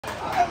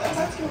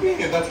That's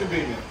convenient. That's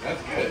convenient.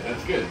 That's good.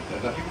 That's good. I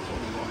think that's what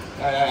we want.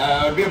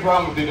 It'd be a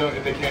problem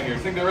if they can't hear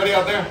us. Think they're ready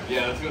out there?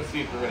 Yeah, let's go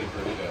see if they're ready for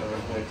the show.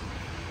 Perfect.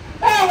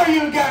 How are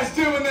you guys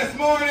doing this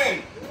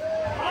morning?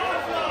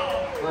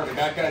 Awesome. Perfect.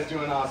 That guy's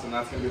doing awesome.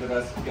 That's gonna be the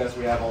best guest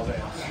we have all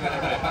day.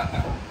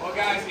 Well,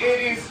 guys,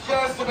 it is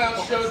just about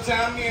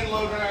showtime. Me and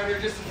Logan are here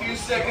just a few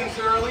seconds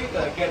early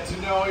to get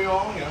to know you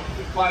all. You know,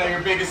 find out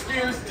your biggest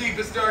fears,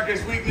 deepest,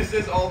 darkest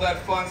weaknesses, all that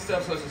fun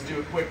stuff. So let's just do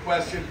a quick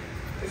question.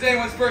 Is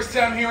anyone's first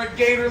time here at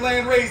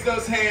Gatorland? Raise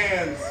those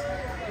hands.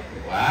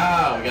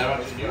 Wow, we got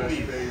a bunch of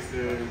newbies.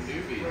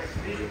 Newbies.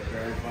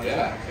 Very fun.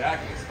 Yeah,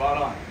 exactly.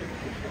 Spot on.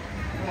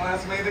 You want to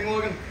ask me anything,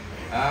 Logan?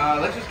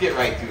 Let's just get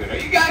right to it. Are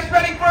you guys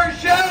ready for a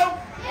show?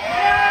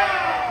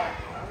 Yeah!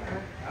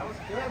 That was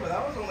good, but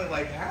that was only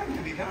like half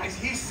of you guys.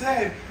 He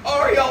said,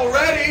 are y'all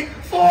ready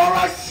for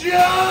a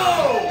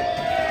show?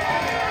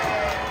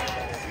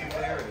 See,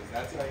 there it is.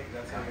 That's how you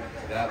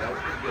that was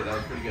pretty good. That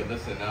was pretty good.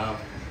 Listen,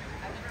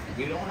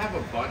 we don't have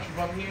a bunch of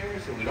them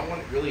here, so we don't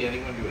want really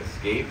anyone to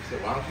escape. So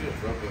why don't you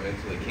just rope them in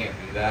so they can't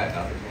do that? And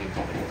I'll just leave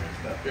some boring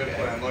stuff. Good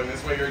plan, Logan.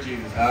 This way you're a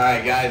genius. All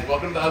right, guys.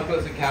 Welcome to the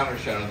Upclose Encounter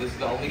Show. Now, this is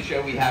the only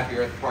show we have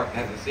here at the park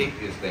that has a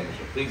safety disclaimer.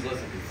 So please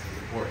listen, because this is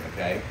important,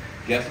 okay?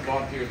 Guests and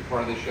volunteers are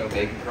part of the show.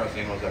 They can trust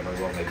animals that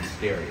very well may be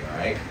scary, all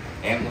right?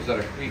 Animals that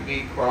are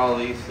creepy,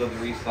 crawly,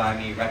 slithery,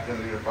 slimy,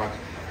 rectangular fox.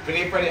 If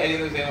any afraid of any of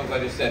those animals I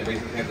just said, raise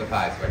those hands up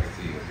high so I can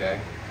see you, okay?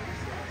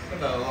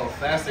 A little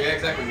faster, yeah,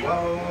 exactly.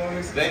 Whoa.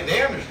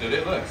 They understood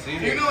it. Look, see.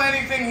 Do you know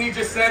anything he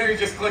just said, or are you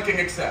just clicking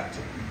accept?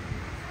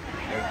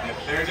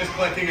 They're just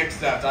clicking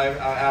accept.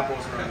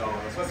 Apple's ruined all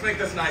of us. Let's make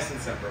this nice and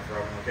simple for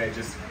everyone, okay?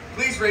 Just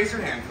please raise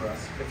your hand for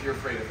us if you're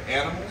afraid of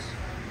animals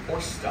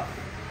or stuff.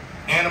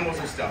 Animals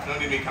or stuff. No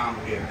need to be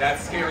complicated.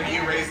 That's scary to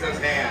you. Raise those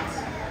hands.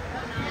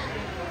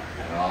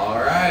 All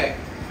right.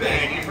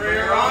 Thank you for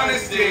your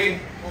honesty.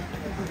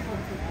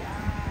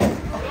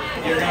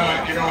 You're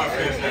gonna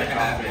finish that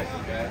coffee,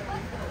 okay?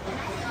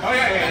 Oh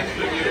yeah.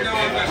 You're going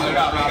to finish it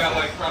up. We got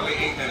like probably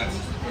 8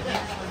 minutes.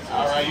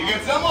 All right, you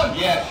get someone?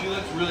 Yeah, she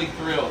looks really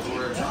thrilled.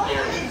 We're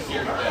scared to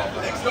death.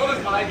 Thanks. So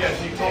does my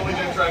guest. She totally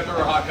didn't try to throw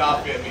her hot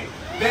coffee at me.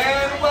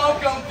 Then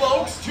welcome,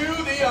 folks, to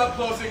the Up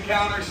Close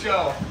Encounter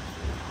Show.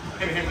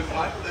 My name is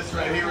Michael. This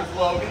right here is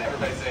Logan.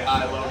 Everybody say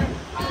hi, Logan.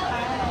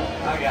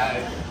 Hi,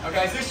 guys.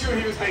 Okay, guys, this show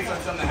here is based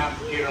on something that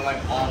happens in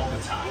Gatorland all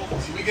the time.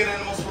 See, we get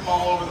animals from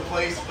all over the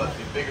place, but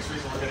the biggest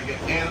reason we're going to get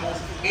animals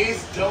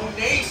is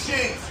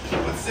donations.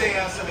 Let's say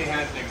somebody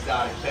has an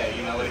exotic pet,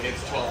 you know, it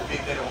hits 12 feet,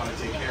 they don't want to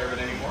take care of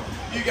it anymore.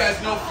 You guys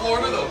know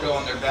Florida, they'll go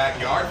in their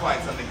backyard, find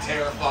something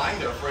terrifying,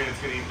 they're afraid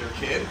it's going to eat their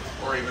kid,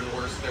 or even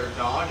worse, their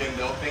dog, and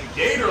they'll think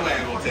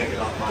Gatorland will take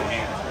it off my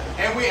hands.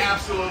 And we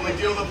absolutely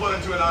do. They'll put it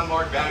into an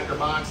unmarked bag or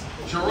box,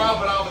 drop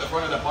it off at the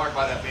front of the park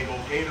by that big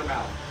old gator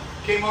mouth.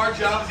 Came our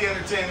job as the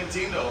entertainment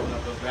team to open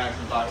up those bags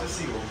and boxes,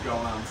 see what was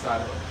going on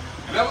inside of them.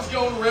 And that was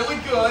going really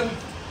good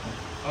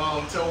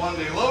until one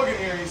day Logan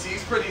here, you see,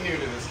 he's pretty new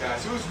to this guy,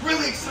 so he was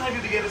really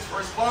excited to get his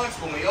first box.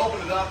 When he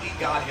opened it up, he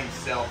got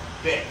himself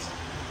bit.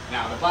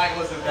 Now, the bite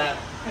wasn't that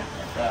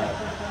bad.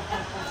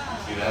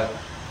 See that?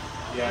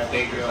 Yeah,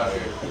 dangerous out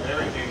here.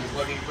 Very dangerous.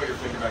 Look, you can put your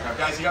finger back up.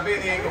 Guys, he got bit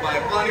in the ankle by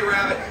a bunny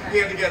rabbit. He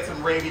had to get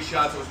some rabies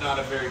shots. It was not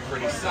a very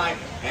pretty sight.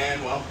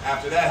 And, well,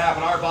 after that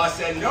happened, our boss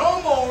said,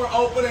 no more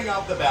opening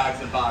up the bags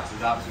and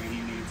boxes. Obviously,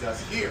 he needs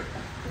us here.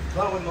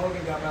 But when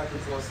Logan got back from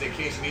his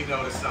vacation, he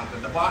noticed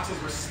something. The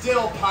boxes were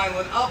still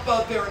piling up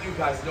out there. And you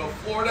guys know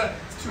Florida,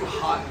 it's too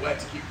hot and wet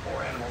to keep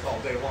poor animals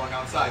all day long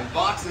outside in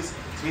boxes.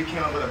 So he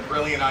came up with a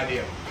brilliant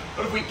idea.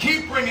 But if we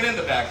keep bringing in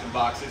the bags and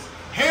boxes,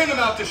 hand them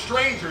out to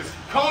strangers,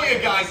 call you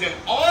guys an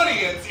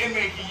audience, and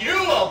make you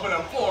open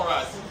them for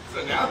us.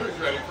 So now who's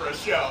ready for a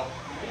show?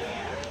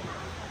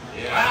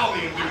 Yeah. Wow,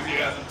 the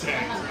enthusiasm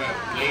tanks.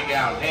 Lay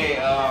down. Hey,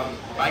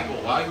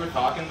 Michael, while you were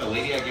talking, the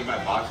lady I gave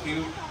my box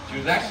to, she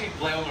was actually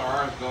flailing her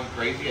arms, going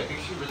crazy. I think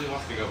she really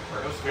wants to go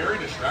first. It was very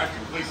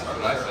distracting. Please start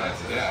with that.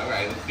 Yeah, all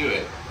right, let's do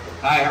it.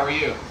 Hi, how are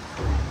you?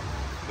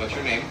 What's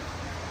your name?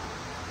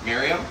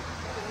 Miriam?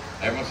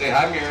 Everyone say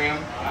hi, Miriam.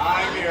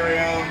 Hi,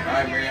 Miriam. All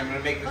right, Miriam, I'm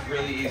going to make this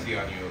really easy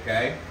on you,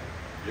 okay?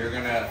 You're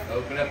going to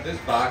open up this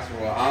box,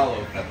 or well, I'll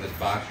open up this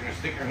box. You're going to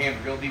stick your hand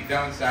real deep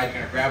down inside. You're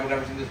going to grab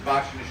whatever's in this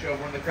box. You're going to show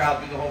everyone in the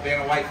crowd, do the whole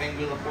Vanna White thing,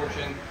 Wheel of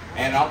Fortune,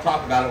 and I'll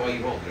talk about it while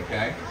you hold it,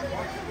 okay?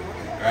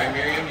 All right,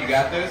 Miriam, you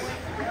got this?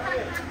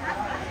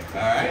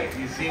 All right,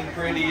 you seem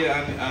pretty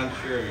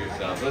unsure of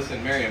yourself.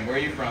 Listen, Miriam, where are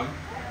you from?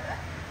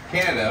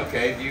 Canada,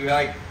 okay. Do you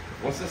like,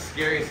 what's the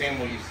scariest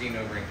animal you've seen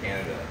over in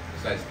Canada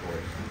besides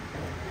tourists?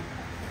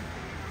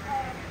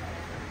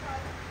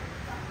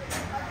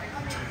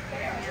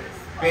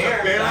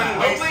 Bear. Bear in the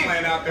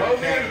wasteland out there in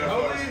Canada.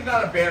 Hopefully there's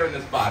not a bear in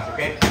this box,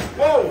 okay?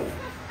 Whoa!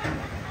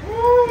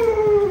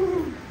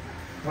 Woo!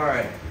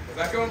 Alright. Is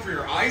that going for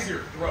your eyes or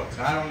your throat?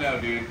 I don't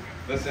know, dude.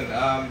 Listen,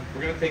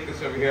 we're going to take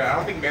this over here. I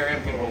don't think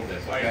Miriam can hold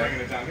this, okay? Why are you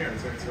bringing it down here?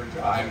 It's her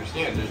job. I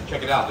understand. Just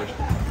check it out. I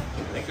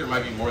think there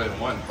might be more than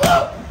one.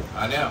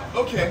 I know.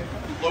 Okay.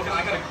 Logan,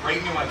 I got a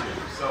great new idea.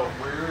 So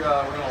we're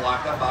going to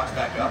lock that box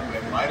back up. We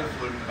have lighter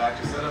fluid in the back.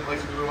 Just set up a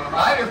place we want to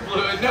lighter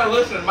fluid? No,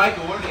 listen,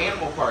 Michael, we're in the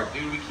animal park,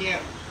 dude. We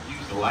can't...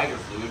 the lighter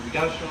fluid. We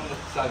gotta show them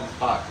what's inside this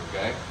box,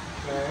 okay?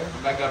 Okay.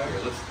 Come back up here.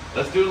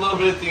 Let's do a little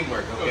bit of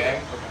teamwork,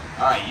 okay? Okay.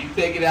 All right, you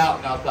take it out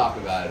and I'll talk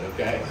about it,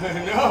 okay?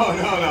 No,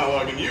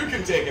 Logan. You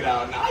can take it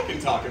out and I can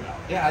talk about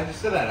it. Yeah, I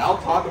just said that. I'll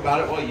talk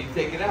about it while you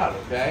take it out,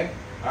 okay?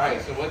 All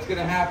right, so what's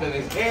gonna happen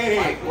is...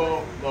 Hey,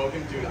 well,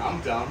 Logan, dude,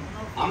 I'm dumb.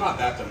 I'm not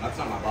that dumb. That's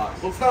not my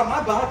box. Well, it's not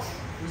my box.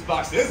 Whose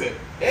box is it?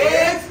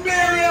 It's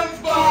Miriam's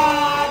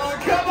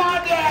box! Come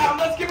on down!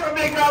 Let's give her a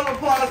big round of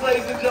applause,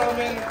 ladies and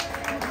gentlemen.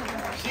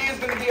 She is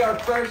going to be our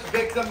first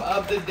victim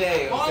of the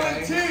day,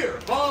 okay?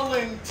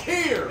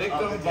 Volunteer!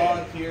 Victim,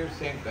 volunteer,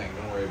 same thing.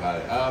 Don't worry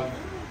about it.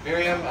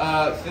 Miriam,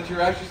 since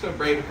you're actually so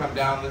brave to come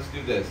down, let's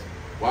do this.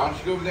 Why don't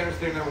you go over there and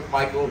stand there with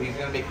Michael? He's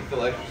going to make you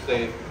feel extra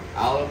safe.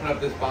 I'll open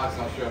up this box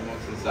and I'll show him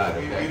what's inside,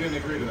 okay? We didn't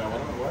agree to that.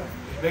 What?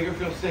 Just make her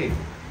feel safe.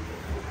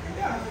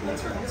 Yeah,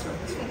 that's right.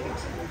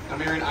 Now,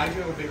 Marion, I do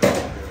have a big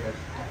question.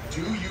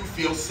 Do you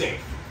feel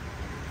safe?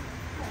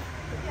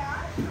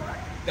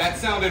 That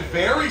sounded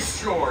very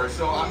sure,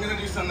 so I'm going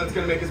to do something that's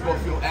going to make us both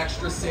feel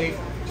extra safe.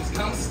 Just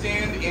come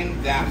stand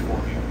in that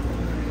for me.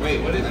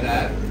 Wait, what is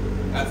that?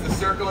 That's the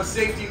circle of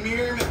safety.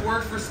 Miriam, it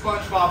worked for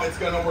SpongeBob. It's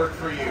going to work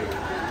for you.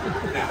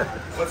 Now,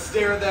 let's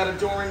stare at that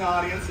adoring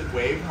audience and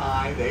wave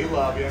hi. They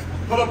love you.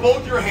 Put up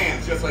both your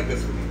hands just like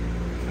this for me.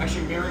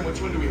 Actually, Miriam,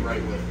 which one do we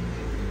write with?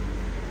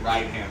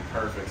 Right hand,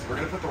 perfect. So we're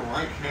gonna put the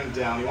right hand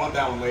down. You want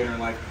that one later in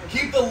life.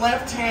 Keep the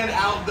left hand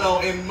out though,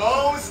 and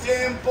most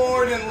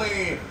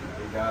importantly,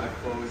 you gotta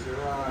close your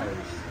eyes.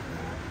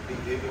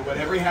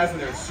 Whatever he has in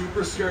there, it's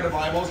super scared of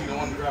eyeballs. You don't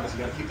want to grab us. You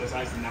gotta keep those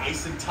eyes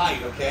nice and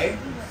tight, okay?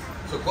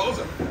 So close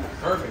them.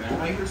 Perfect.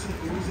 Now I hear some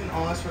oohs and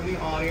ahs from the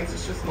audience.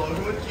 It's just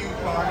loaded with cue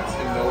cards,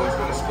 and no one's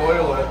gonna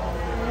spoil it.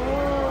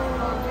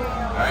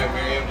 All right,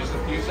 Miriam, just a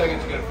few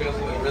seconds. You're gonna feel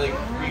something really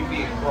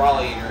creepy and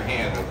crawly in your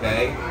hand,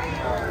 okay?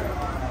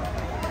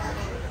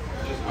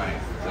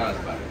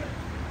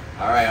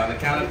 All right, on the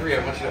count of 3,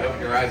 I want you to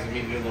open your eyes and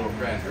meet your little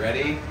friend.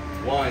 Ready?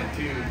 1,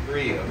 2,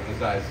 3. Open his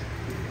eyes.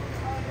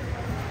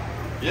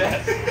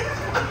 Yes.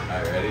 All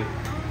right, ready?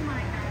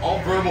 All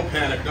verbal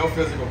panic, no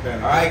physical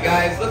panic. All right,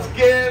 guys, let's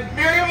give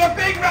Miriam a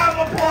big round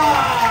of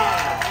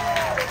applause.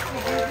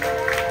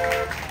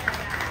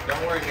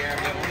 Don't worry, Miriam.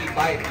 You only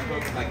bite and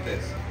poke like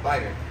this.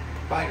 Bite her.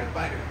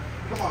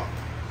 Come on.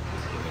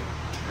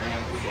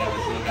 Miriam, we can have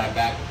this little guy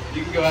back.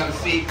 You can go have a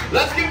seat.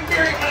 Let's give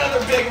Miriam another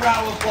big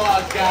round of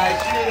applause,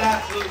 guys. She did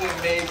absolutely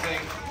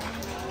amazing.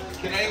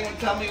 Can anyone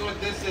tell me what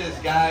this is,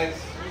 guys?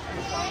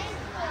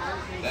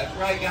 That's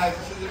right, guys.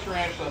 This is a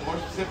tarantula. More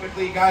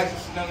specifically, guys,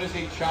 this is known as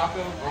a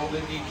Chaco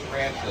Golden-Knee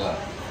tarantula.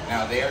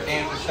 Now, they are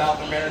named in South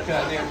America,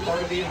 and they are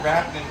part of the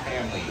arachnid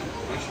family,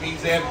 which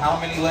means they have how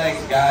many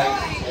legs, guys?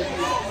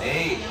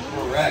 8.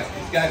 Correct.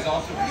 These guys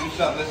also produce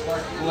something that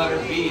starts with the letter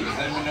V. Does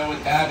anyone know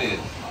what that is?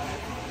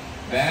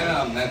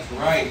 Venom, that's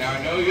right. Now,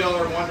 I know y'all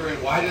are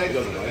wondering, why did I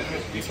go to the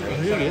venomous creature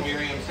inside of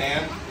Miriam's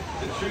hand?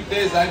 The truth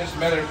is, I just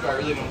met her, so I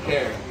really don't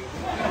care.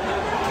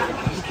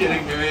 Just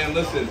kidding, Miriam.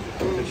 Listen,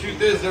 the truth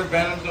is, their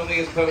venom's only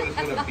as potent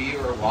as what a bee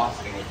or a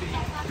wasp thing would be.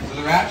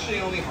 So they're actually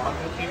only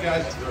harmful to you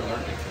guys if you're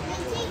allergic to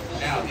them.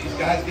 Now, these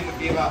guys get to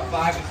be about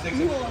 5 to 6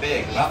 inches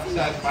big, about the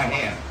size of my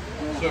hand.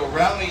 So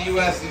around the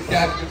U.S., these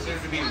guys are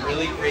considered to be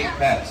really great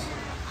pets.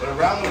 But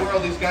around the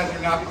world, these guys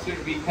are not considered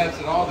to be pets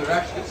at all. They're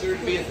actually considered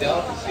to be a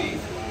delicacy.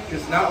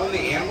 Because not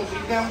only animals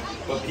eat them,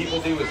 but people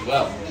do as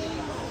well.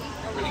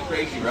 Pretty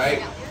crazy,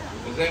 right?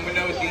 Does anyone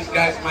know what these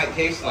guys might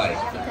taste like?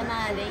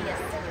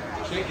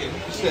 Chicken?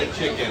 You said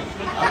chicken.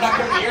 I'm not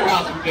coming to your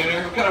house for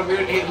dinner. What kind of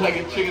weird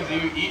 8-legged chickens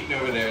are you eating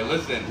over there?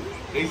 Listen,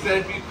 they said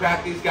if you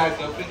crack these guys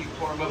open, you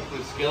pour them up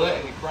with a skillet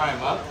and you fry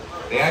them up,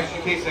 they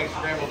actually taste like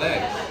scrambled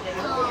eggs.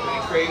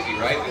 Pretty crazy,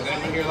 right? Does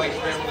anyone here like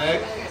scrambled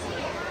eggs?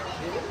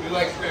 Who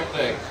likes scrambled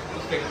eggs?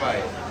 Let's take a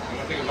bite. You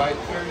want to take a bite,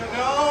 sir?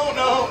 No.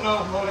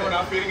 We're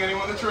not feeding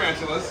anyone the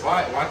tarantulas.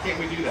 Why can't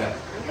we do that?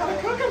 We gotta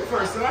cook them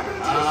first. They're not gonna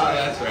taste right.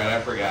 That's right.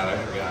 I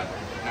forgot.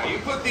 Now you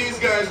put these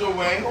guys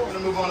away. We're gonna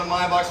move on to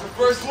my box. But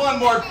first, one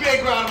more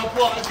big round of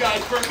applause,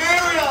 guys, for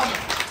Miriam.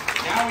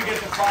 Now we get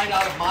to find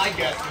out if my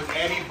guess was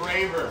any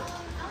braver.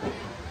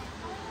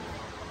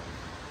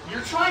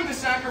 You're trying to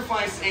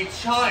sacrifice a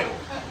child.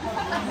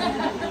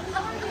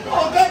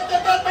 Oh,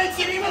 that makes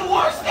it even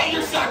worse that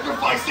you're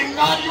sacrificing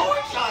not your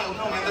child.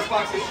 No, man, this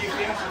box is chief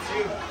answer. It's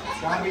you. It's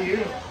gotta be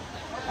you.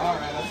 All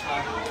right, that's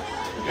fine.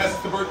 Guess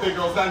it's the birthday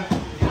girls then.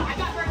 I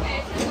got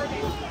birthday.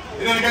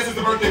 And then I guess it's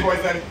the birthday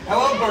boys then.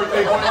 Hello,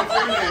 birthday boy. What's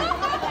your name?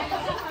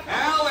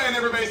 Alan.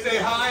 Everybody say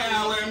hi,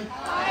 Alan.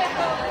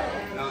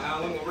 Hi. Now,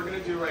 Alan, what we're going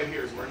to do right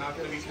here is we're not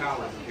going to be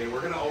cowards, okay?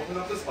 We're going to open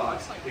up this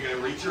box. You're going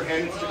to reach your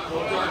hand into the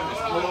cold darkness,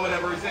 pull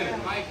whatever is in it.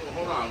 Michael,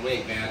 hold on.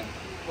 Wait, man.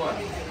 Look,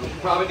 we should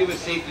probably do a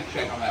safety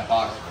check on that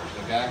box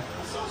first, okay?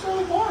 That sounds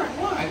really boring.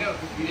 What? I know,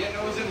 because we didn't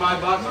know what's in my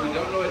box, we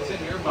don't know what's in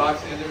your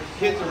box, and there's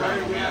kids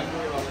around here, man.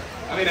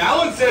 I mean,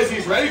 Alan says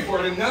he's ready for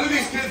it, and none of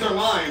these kids are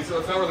mine, so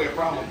it's not really a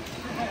problem.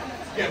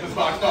 Get this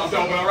box popped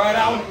open, all right,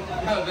 Alan?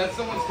 No, that's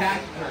someone's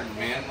tax return,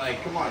 man.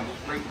 Like, come on,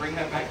 just bring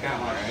that back down,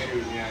 all right?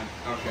 Yeah,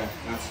 okay,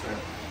 that's fair.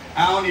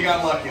 Alan, you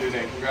got lucky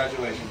today.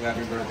 Congratulations,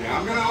 happy birthday.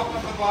 I'm gonna open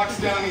up the box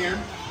down here,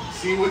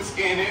 see what's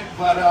in it.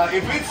 But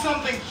if it's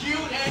something cute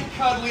and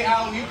cuddly,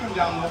 Alan, you come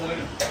down and hold it.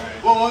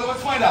 Well,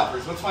 let's find out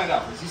first. Let's find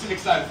out first. You seem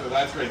excited for it.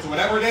 That's great. So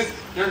whatever it is,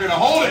 you're gonna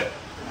hold it.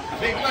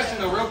 Big question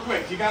though, real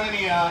quick. Do you got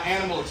any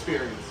animal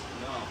experience?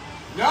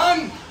 No.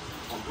 None?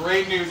 Well,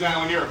 great news,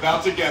 Alan. You're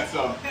about to get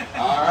some.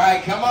 All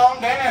right, come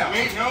on down.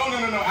 Wait, no.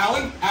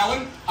 Alan,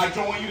 I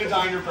don't want you to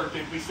die on your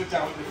birthday. Please sit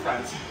down with your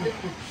friends.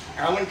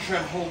 Alan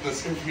can't hold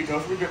this. If he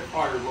does, we get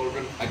fired,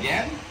 Logan.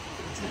 Again?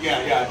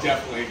 Yeah,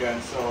 definitely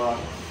again. So,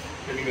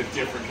 we need a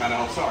different kind of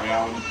help. Sorry,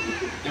 Alan.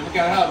 Different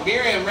kind of help.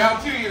 Miriam,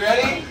 round 2, you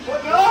ready?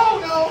 What? No,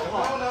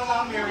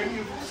 not Miriam.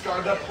 You've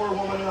scarred that poor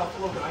woman enough.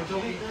 Logan, I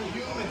don't need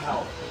human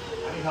help.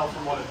 I need help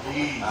from one of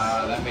these.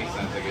 That makes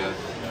sense, I guess.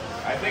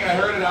 I think I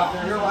heard it out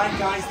there. You're right,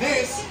 guys.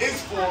 This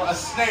is for a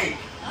snake.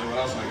 Hey, what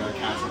else am I going to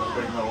catch with a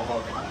big metal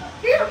hook?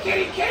 Here,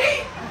 kitty!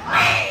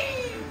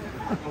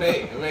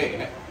 Wait.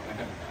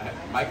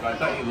 Michael, I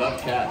thought you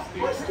loved cats,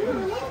 dude. Yes, dude, I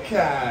love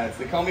cats.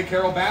 They call me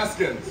Carol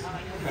Baskins.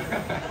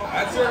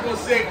 That circle of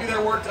safety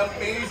there worked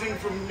amazing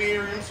for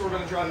Miriam, so we're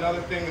going to draw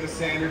another thing in the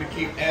sand here to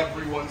keep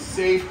everyone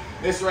safe.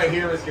 This right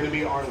here is going to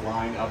be our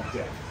line of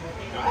death.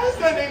 Now, as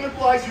that name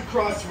implies, you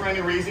cross for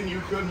any reason,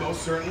 you could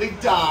most certainly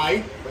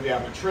die. Whether you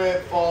have to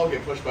trip, fall,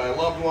 get pushed by a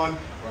loved one,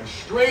 run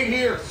straight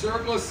here.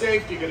 Circle of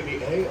safety, you're going to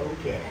be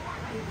A-okay.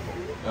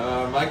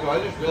 Michael, I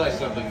just realized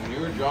something. When you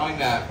were drawing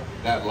that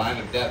line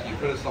of death, you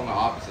put us on the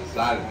opposite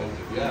side of it.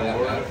 Yeah,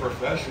 we're the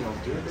professionals,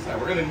 dude.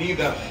 We're going to need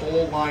that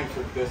whole line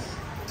for this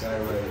guy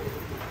right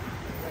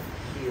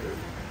here.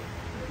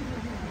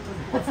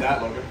 What's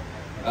that, Logan?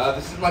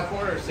 This is my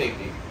corner of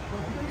safety.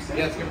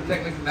 Yeah, it's going to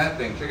protect me from that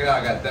thing. Check it out.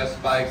 I got death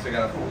spikes. I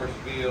got a force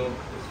field.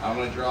 I'm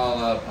going to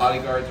draw potty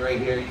guards right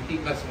here. You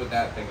keep messing with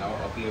that thing.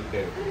 I'll be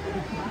okay.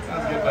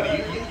 Sounds good,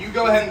 buddy. You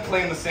go ahead and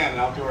play in the sand,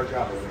 and I'll do our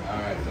job over there.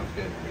 All right, sounds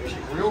good.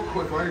 Real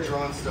quick, while you're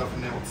drawing stuff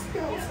now,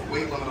 what's the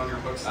weight limit on your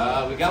hooks?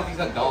 We got these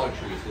at Dollar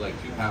Tree, so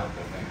like 2 pounds,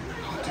 I think.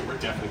 Oh, dude, we're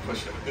definitely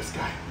pushing it with this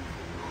guy.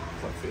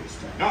 Flip face,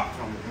 not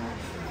from the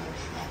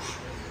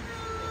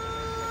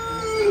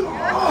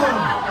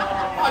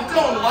Oh,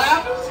 don't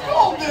laugh. It was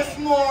cold this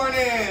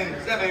morning.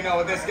 Does anybody know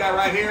what this guy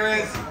right here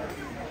is?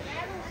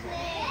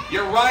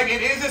 You're right,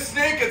 it is a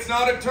snake, it's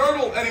not a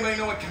turtle. Anybody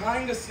know what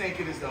kind of snake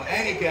it is though?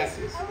 Any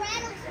guesses? A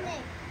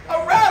rattlesnake.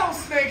 A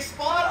rattlesnake,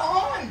 spot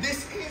on.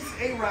 This is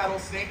a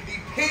rattlesnake, the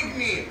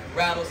pygmy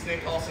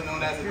rattlesnake, also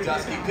known as a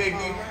dusky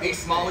pygmy, the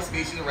smallest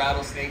species of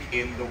rattlesnake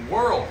in the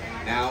world.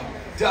 Now,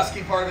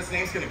 dusky part of its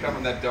name is going to come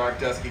from that dark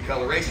dusky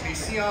coloration you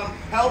see on him,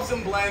 helps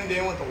him blend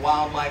in with the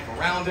wildlife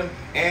around him,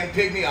 and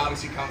pygmy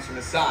obviously comes from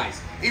his size.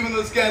 Even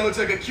though this guy looks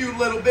like a cute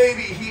little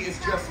baby, he is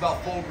just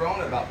about full grown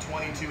at about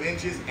 22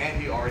 inches, and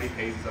he already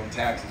pays his own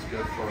taxes.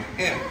 Good for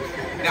him.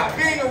 Now,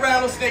 being a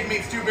rattlesnake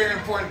means 2 very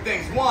important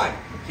things. 1,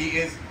 he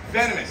is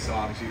venomous, so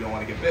obviously you don't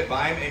want to get bit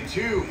by him, and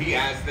 2, he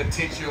has the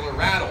titular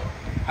rattle.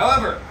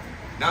 However,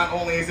 not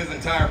only is his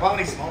entire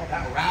body small,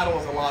 that rattle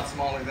is a lot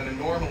smaller than it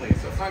normally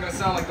is. So it's not going to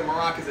sound like the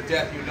maracas of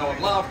death you know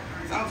and love.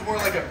 It sounds more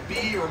like a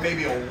bee or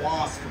maybe a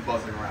wasp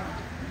buzzing around.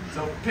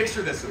 So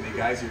picture this with me,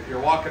 guys. You're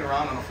walking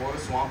around on the floor of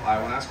the swamp. I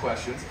won't ask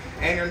questions.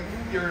 And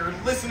you're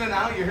listening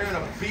out. You're hearing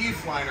a bee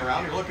flying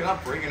around. You're looking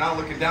up for it. You're not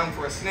looking down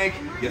for a snake.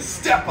 You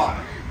step on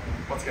it.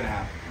 What's going to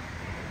happen?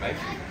 Bite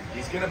you.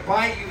 He's going to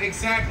bite you.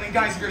 Exactly.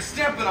 Guys, if you're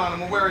stepping on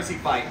him, well, where is he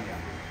biting you?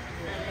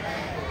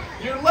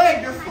 Your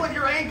leg, your foot,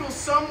 your ankle,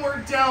 somewhere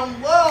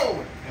down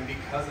low. And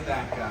because of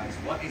that, guys,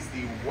 what is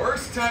the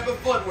worst type of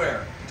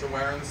footwear to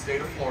wear in the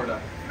state of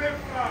Florida?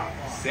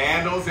 Flip-flops.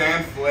 Sandals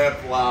and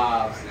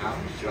flip-flops. Now,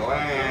 show of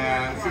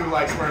hands. Who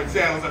likes wearing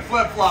sandals and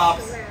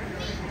flip-flops?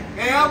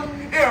 Yep,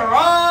 you're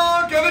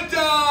all gonna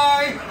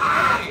die.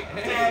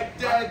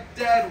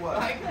 Dead. What?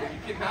 Michael,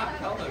 you cannot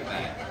tell them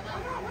that.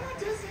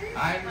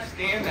 I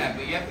understand that,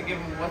 but you have to give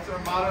them, what's our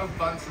motto?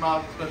 Fun,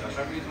 small, special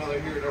memories while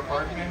they're here at our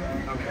apartment.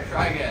 Okay,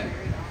 try again.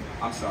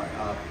 I'm sorry.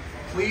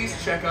 Please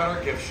check out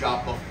our gift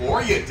shop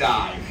before you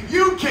die.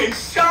 You can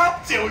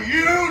shop till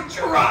you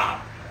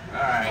drop. All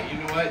right, you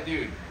know what,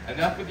 dude?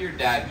 Enough with your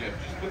dad joke.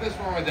 Just put this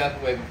form of death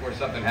away before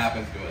something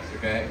happens to us,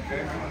 okay?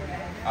 Okay.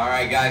 All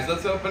right, guys,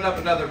 let's open up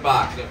another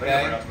box,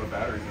 okay? I put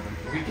batteries in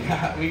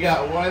it. We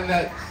got one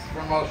that's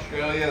from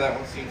Australia. That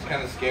one seems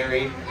kind of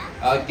scary.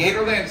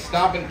 Gatorland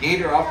Stompin'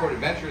 Gator Off-Road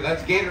Adventure.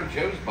 That's Gator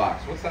Joe's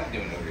box. What's that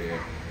doing over here?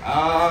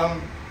 I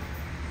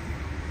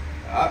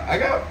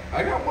got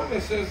one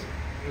that says,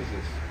 what is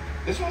this?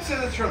 This one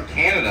says it's from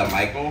Canada,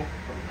 Michael.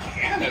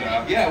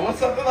 Canada? Yeah, what's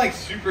something like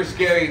super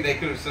scary they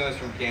could have sent us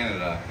from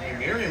Canada? Hey,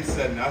 Miriam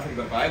said nothing,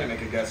 but if I had to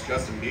make a guess,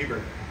 Justin Bieber.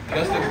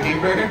 Justin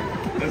Bieber?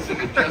 Listen,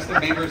 if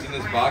Justin Bieber's in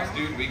this box,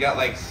 dude, we got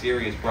like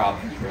serious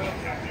problems, bro.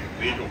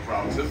 Legal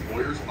problems. His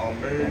lawyer's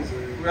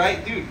amazing.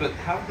 Right, dude, but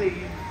how do they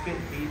even fit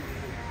Bieber?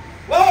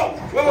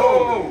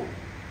 Whoa!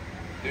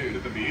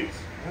 Dude, The beads?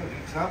 no, dude,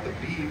 it's not the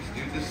Biebs,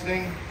 dude. This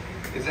thing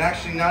is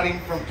actually not even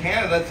from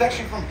Canada. It's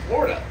actually from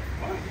Florida.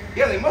 What?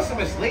 Yeah, they must have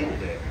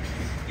mislabeled it.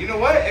 You know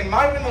what? It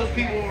might have been those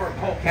people over in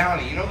Polk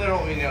County. You know they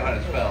don't really know how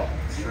to spell.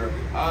 Sure.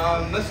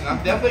 Listen,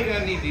 I'm definitely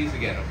gonna need these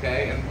again,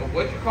 okay? And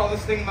what'd you call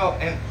this thing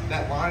about? And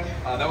that line?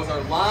 That was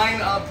our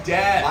line of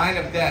death. Line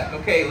of death.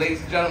 Okay,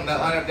 ladies and gentlemen, that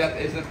line of death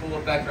is in full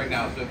effect right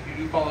now. So if you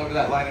do fall over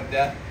that line of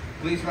death,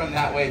 please run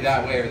that way, or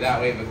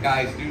that way. But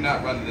guys, do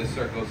not run to this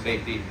circle of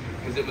safety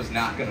because it was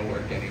not gonna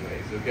work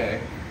anyways,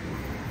 okay?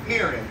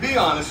 Miriam, be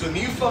honest with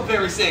me. You felt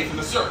very safe in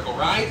the circle,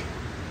 right?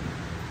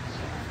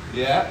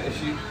 Yeah, is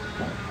she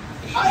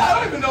I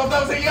don't even know if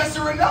that was a yes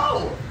or a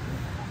no.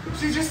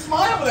 She just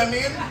smiled at me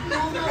and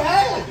moved her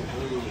head.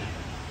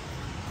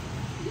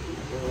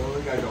 What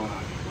we got going on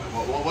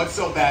here? Well, what's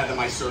so bad that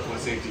my circle of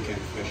safety can't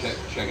fix?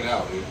 check it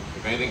out, dude.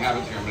 If anything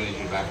happens here, I'm gonna need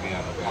you to back me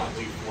up, okay? Oh,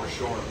 dude, for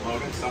sure.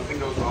 Logan, if something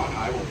goes wrong,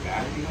 I will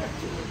back you up.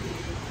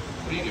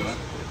 What are you doing?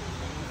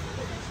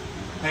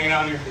 Hanging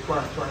out in your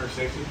corner of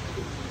safety.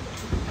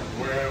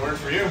 Where it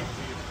works for you.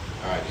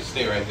 Alright, just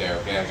stay right there,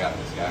 okay? I got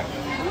this guy.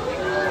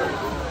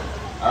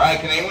 Alright,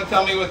 can anyone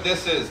tell me what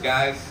this is,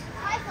 guys?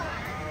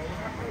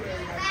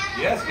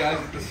 Yes, guys,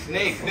 it's a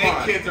snake. Snake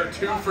kids are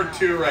 2 for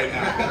 2 right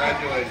now.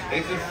 Congratulations.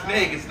 It's a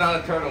snake, it's not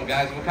a turtle,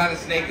 guys. What kind of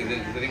snake is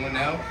it? Does anyone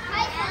know?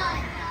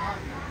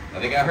 I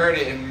think I heard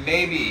it, and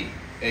maybe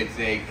it's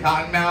a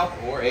cottonmouth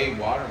or a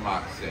water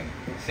moccasin.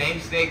 Same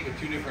snake with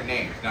 2 different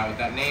names. Now, with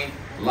that name,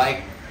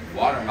 like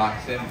water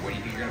moccasin, where do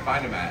you think you're gonna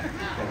find them at?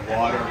 The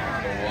water.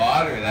 The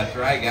water, that's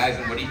right, guys.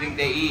 And what do you think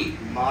they eat?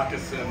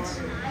 Moccasins.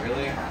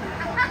 Really?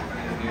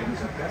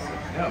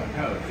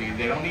 No, dude,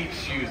 they don't eat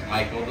shoes,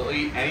 Michael. They'll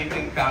eat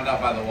anything found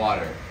out by the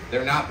water.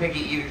 They're not picky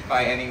eaters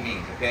by any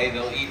means, okay?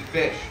 They'll eat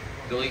fish,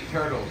 they'll eat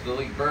turtles,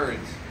 they'll eat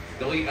birds,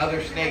 they'll eat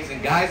other snakes.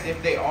 And guys,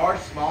 if they are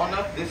small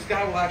enough, this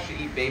guy will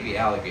actually eat baby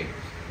alligators.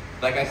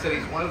 Like I said,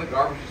 he's one of the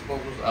garbage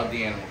disposals of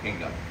the animal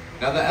kingdom.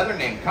 Now the other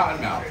name,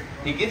 Cottonmouth,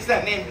 he gets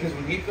that name because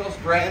when he feels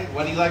threatened,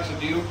 what he likes to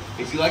do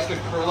is he likes to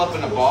curl up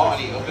in a ball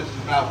and he opens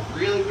his mouth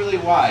really, really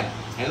wide.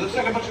 And it looks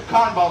like a bunch of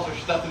cotton balls are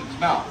stuffed in his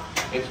mouth.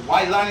 It's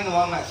white lining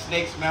along that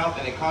snake's mouth,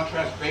 and it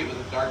contrasts great with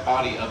the dark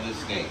body of this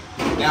snake.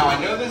 Now, I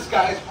know this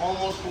guy's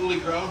almost fully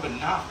grown, but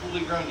not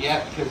fully grown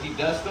yet, because he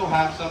does still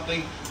have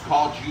something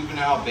called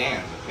juvenile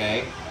bands,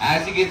 okay?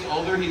 As he gets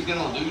older, he's going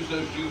to lose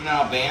those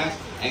juvenile bands,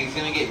 and he's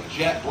going to get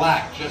jet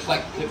black, just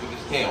like the tip of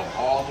his tail,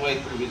 all the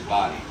way through his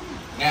body.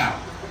 Now,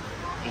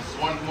 this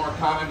is one of the more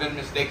common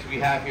venomous snakes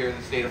we have here in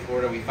the state of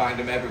Florida. We find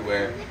them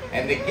everywhere,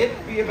 and they get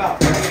to be about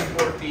 3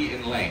 to 4 feet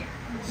in length.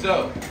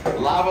 So, a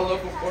lot of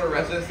local Florida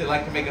residents, they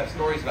like to make up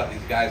stories about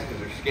these guys because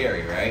they're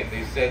scary, right?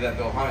 They say that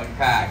they'll hunt in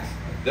packs,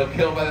 they'll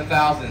kill by the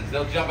thousands,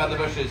 they'll jump out the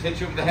bushes, hit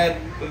you over the head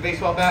with a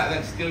baseball bat, and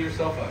then steal your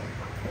cell phone.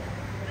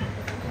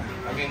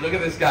 I mean, look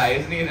at this guy.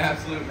 Isn't he an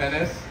absolute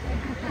menace?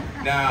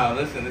 Now,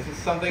 listen, this is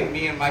something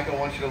me and Michael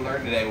want you to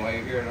learn today while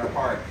you're here at our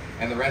park,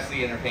 and the rest of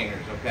the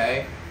entertainers,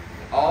 okay?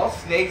 All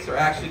snakes are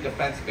actually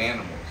defensive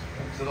animals.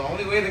 So the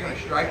only way they're going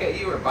to strike at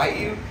you or bite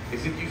you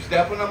is if you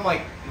step on them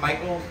like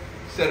Michael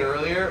said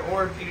earlier,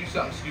 or if you do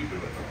something stupid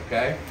with them,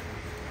 okay?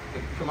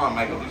 Come on,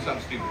 Michael, do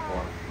something stupid for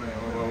him.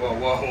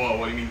 Whoa,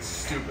 what do you mean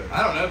stupid?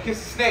 I don't know,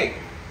 kiss the snake.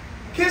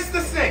 Kiss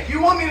the snake?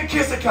 You want me to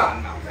kiss a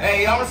cottonmouth?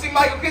 Hey, I want to see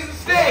Michael kiss the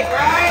snake,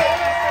 right?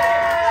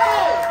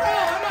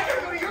 No, I'm not going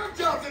to go to your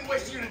dump and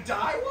wish you to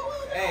die.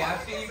 Hey,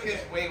 I've seen you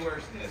kiss way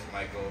worse than this,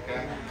 Michael,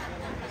 okay?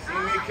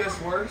 Seen me kiss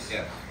worse?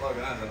 Yes. Look,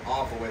 that's an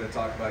awful way to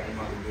talk about your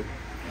mother, dude.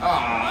 Oh,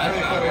 that's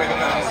not Good way to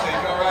nice.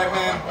 snake, all right,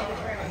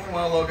 man?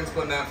 Well, Logan's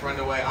putting that friend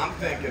away. I'm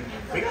thinking,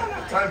 we got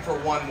enough time for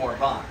one more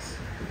box.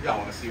 Y'all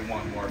want to see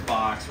one more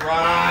box,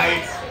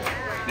 right?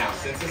 Now,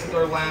 since this is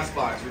our last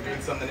box, we're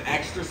doing something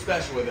extra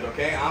special with it,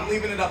 okay? I'm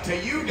leaving it up to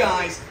you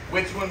guys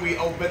which one we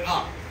open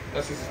up.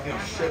 Let's just,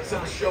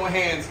 show of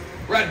hands.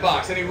 Red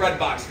box, any red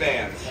box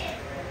fans?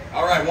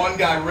 All right, one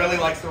guy really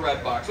likes the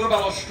red box. What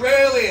about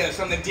Australia?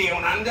 Something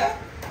down under?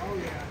 Oh,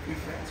 yeah. We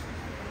friends.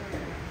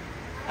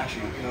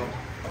 Actually,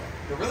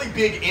 the really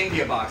big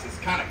India box is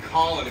kind of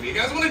calling to me. You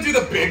guys want to do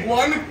the big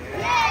one? Yeah.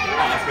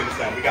 Oh, that's good to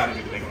say. We got to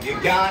do the big one.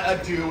 You got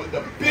to do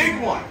the big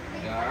one.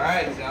 All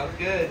right, sounds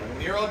good.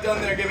 When you're all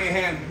done there, give me a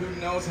hand. Who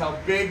knows how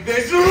big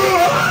this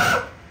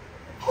is?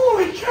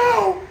 Holy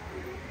cow!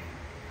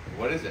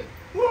 What is it?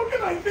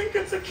 Logan, I think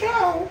it's a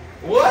cow.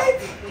 What?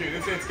 Dude,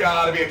 it's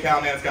got to be a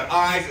cow, man. It's got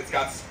eyes, it's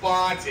got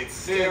spots, it's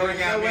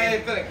staring at me.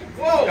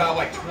 Whoa! It's got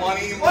like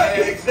 20 What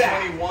legs, is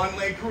that? 21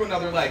 leg, grew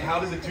another leg. How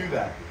does it do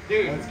that?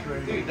 Dude, That's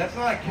crazy. Dude, that's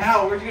not a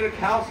cow. Where'd you go to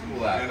cow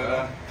school at?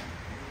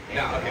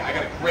 Now, okay, I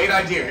got a great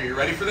idea here. You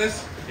ready for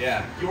this?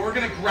 Yeah. You're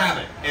gonna grab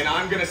it, and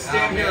I'm gonna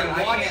stand here and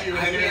watch you,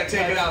 and then you're gonna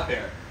take it out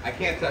there. I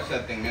can't touch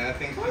that thing, man. That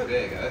thing's too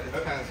big.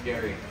 It's kind of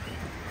scary.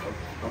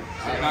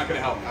 So you're not gonna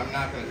help me. I'm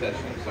not gonna touch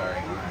it. I'm sorry.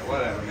 All right,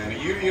 whatever, man.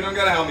 You don't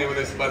gotta help me with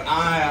this, but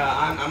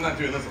I'm not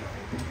doing this.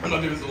 I'm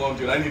not doing this alone,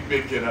 dude. I need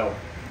big kid help.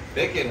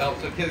 Big kid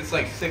helps. A kid that's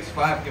like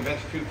 6'5", can bench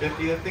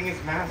 250. That thing is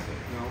massive.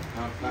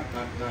 No,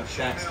 not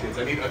Shaq's kids.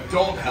 I need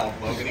adult help,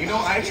 Logan.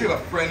 I actually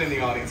have a friend in the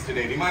audience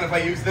today. Do you mind if I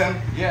use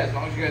them? Yeah, as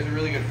long as you guys are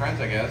really good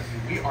friends, I guess.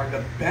 We are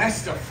the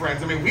best of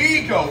friends. I mean,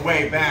 we go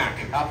way back.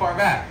 How far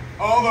back?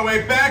 All the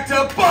way back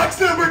to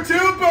box number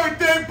 2,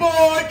 birthday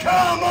boy.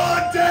 Come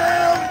on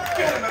down.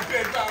 Give him a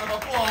big round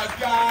of applause,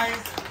 guys.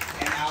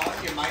 And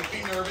Alan, you might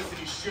be nervous that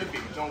he's should be,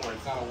 but don't worry,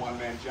 it's not a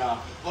one-man job.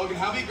 Logan,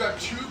 how about you grab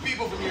 2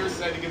 people from your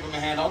side to give them a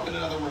hand? I'll get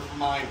another one from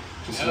mine.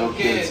 Just no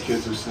kids.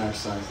 Kids are snack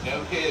size.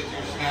 No kids,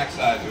 you're snack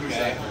size,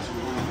 okay?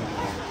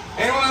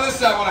 Anyone on this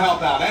side want to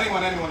help out?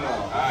 Anyone at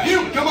all? All right,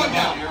 you, come on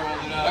down. You're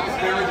old enough. That was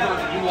very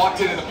perfect. You walked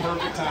in at the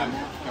perfect time.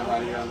 Come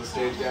right here on the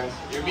stage, guys.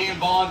 You're being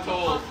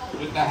voluntold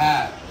with the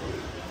hat.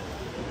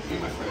 You,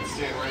 my friend,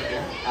 stand right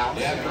here. Out.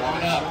 Yeah,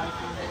 coming up.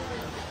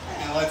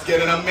 And let's get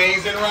an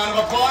amazing round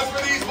of applause for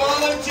these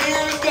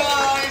volunteers,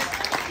 guys.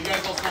 You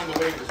guys all signed the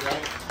waivers,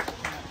 right?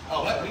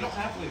 Oh, what? We don't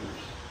have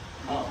waivers.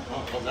 Oh,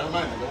 never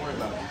mind. Don't worry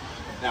about it.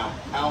 Now,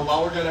 Al,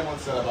 while we're getting everyone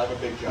set up, I have a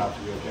big job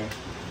for you, okay?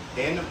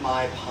 In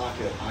my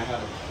pocket, I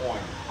have a coin.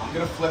 I'm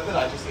gonna flip it.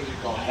 I just need you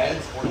to go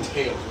heads or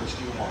tails. Which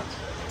do you want?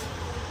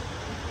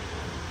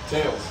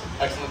 Tails.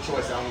 Excellent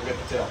choice. Al, we'll get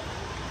the tail.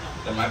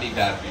 That might be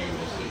bad for you.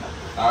 We'll see.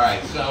 All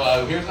right.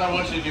 So here's what I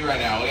want you to do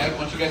right now. I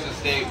want you guys to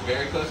stay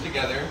very close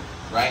together,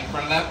 right in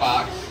front of that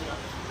box.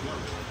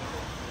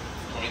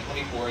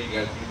 2024. You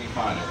guys are gonna be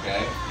fine,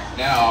 okay?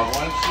 Now I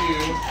want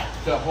you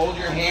to hold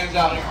your hands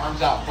out and your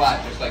arms out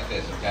flat, just like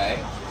this, okay?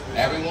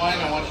 Everyone,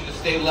 I want you to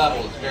stay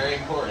level. It's very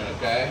important,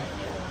 okay?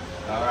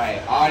 All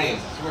right,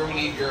 audience, this is where we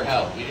need your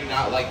help. We do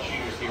not like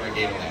cheaters here at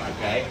Gatorland,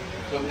 okay?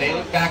 So if they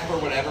look back for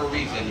whatever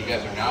reason, you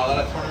guys are now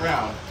allowed to turn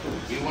around.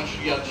 We want you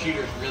to yell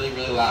cheaters really,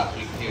 really loud so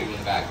we can hear you in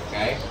the back,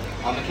 okay?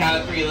 On the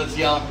count of 3, let's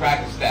yell and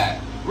practice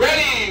that.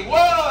 Ready?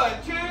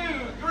 1, 2,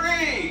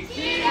 3.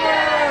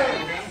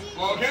 Cheaters!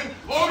 Logan!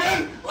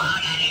 Logan!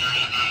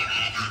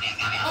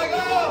 I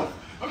go!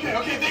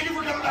 Okay, thank you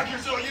for coming back here.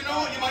 So, you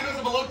know, you might notice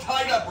I'm a little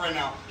tied up right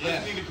now. Yeah. I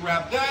just need to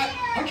grab that.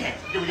 Okay,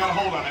 we got a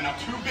hold on it. Now,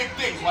 2 big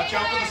things. Watch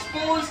out for the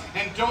spores,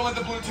 and don't let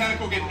the blue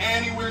tentacle get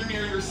anywhere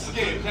near your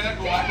skin.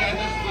 Tentacle, I got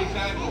this blue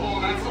tentacle.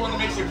 Oh, that's the one that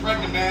makes you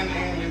pregnant, man,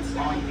 and it's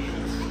on your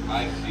face.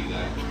 I see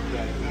that.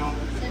 Yeah, you know,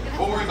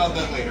 we'll worry about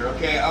that later,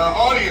 okay?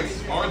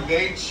 Audience, are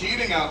they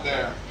cheating out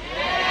there?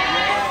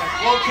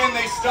 Yeah. Well, can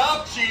they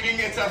stop cheating?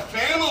 It's a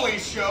family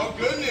show.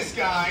 Goodness,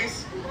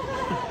 guys.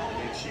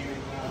 They cheating.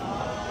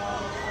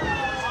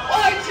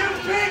 Why you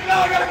pig? No,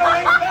 I gotta go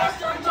any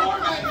faster and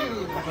torment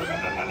you.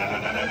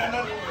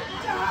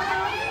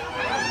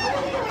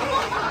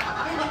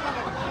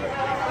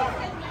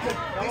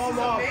 This is a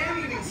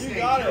man-eating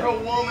snake. You're a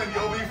woman.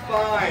 You'll be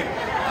fine.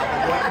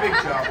 One big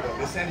job, though.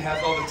 This end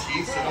has all the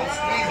teeth, so don't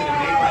squeeze it and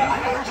make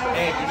it.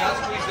 Hey, do not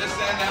squeeze this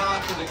end down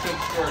onto the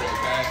cooked squirt,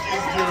 okay?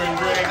 She's doing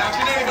great. Now,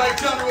 can anybody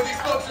tell me what these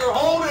folks are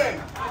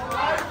holding?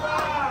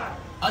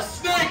 A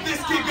snake!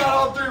 This kid got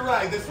all 3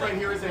 right. This right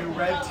here is a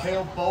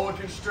red-tailed boa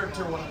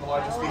constrictor, one of the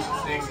largest species of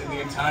snakes in the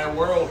entire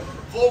world.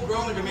 Full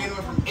grown, they can be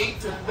anywhere from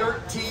 8 to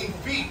 13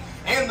 feet,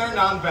 and they're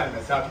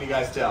non-venomous. How can you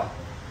guys tell?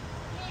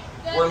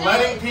 We're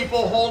letting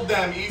people hold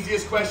them.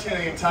 Easiest question in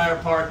the entire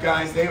park,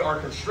 guys. They are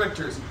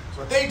constrictors.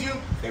 So what they do,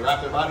 they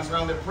wrap their bodies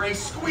around their prey,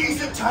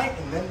 squeeze it tight,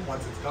 and then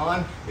once it's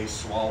gone, they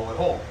swallow it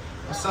whole.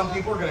 Now, some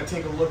people are going to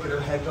take a look at her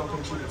head. Don't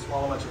think she can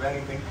swallow much of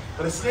anything.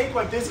 But a snake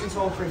like this can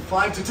swallow prey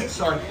 5 to 10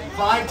 times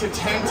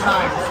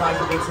the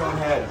size of its own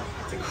head.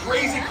 It's a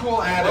crazy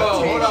cool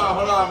adaptation. Whoa,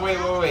 hold on, wait,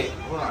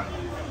 hold on.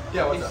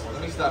 Yeah, what's up?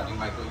 Let me stop you,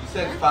 Michael. You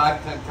said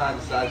 5 to 10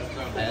 times the size of its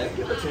own head.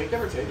 Give or take.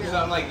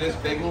 Something like this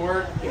big will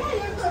work. Yeah.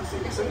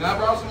 Can I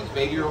borrow someone's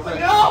baby real quick?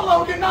 No,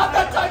 Logan, not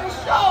that type of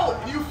show.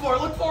 You four,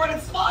 look forward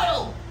and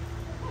smile.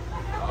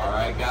 All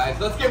right, guys,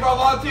 let's give our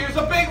volunteers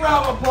a big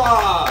round of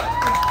applause.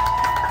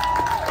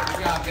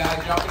 Good job,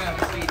 guys. Y'all can have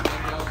a seat.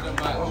 Thank y'all so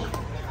much.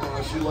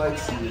 Oh, she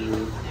likes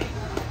you.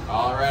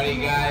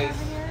 Alrighty, guys.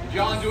 Did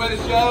y'all enjoy the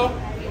show?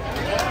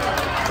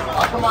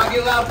 Oh, come on,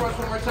 get loud for us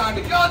one more time.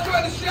 Did y'all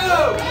enjoy the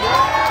show?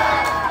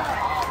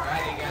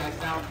 Alrighty, guys.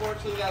 Now,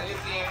 unfortunately, that is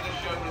the end of the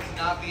show, but it's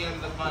not the end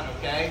of the fun,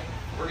 okay?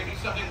 We're going to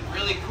do something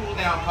really cool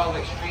now called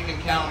Extreme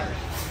Encounters,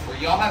 where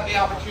y'all have the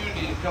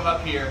opportunity to come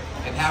up here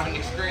and have an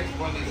experience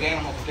with one of these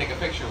animals and take a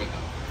picture with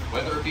them.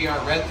 Whether it be our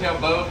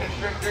red-tailed boa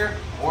constrictor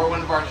or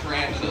one of our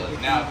tarantulas.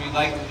 Now, if you'd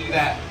like to do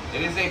that,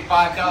 it is a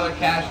 $5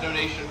 cash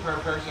donation per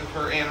person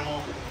per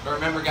animal. But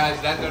remember,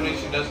 guys, that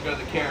donation does go to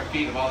the care and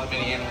feed of all the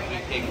many animals we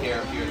take care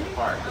of here at the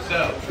park.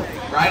 So,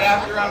 right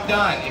after I'm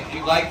done, if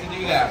you'd like to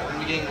do that, we're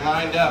going to be getting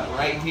lined up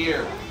right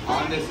here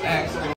on this X.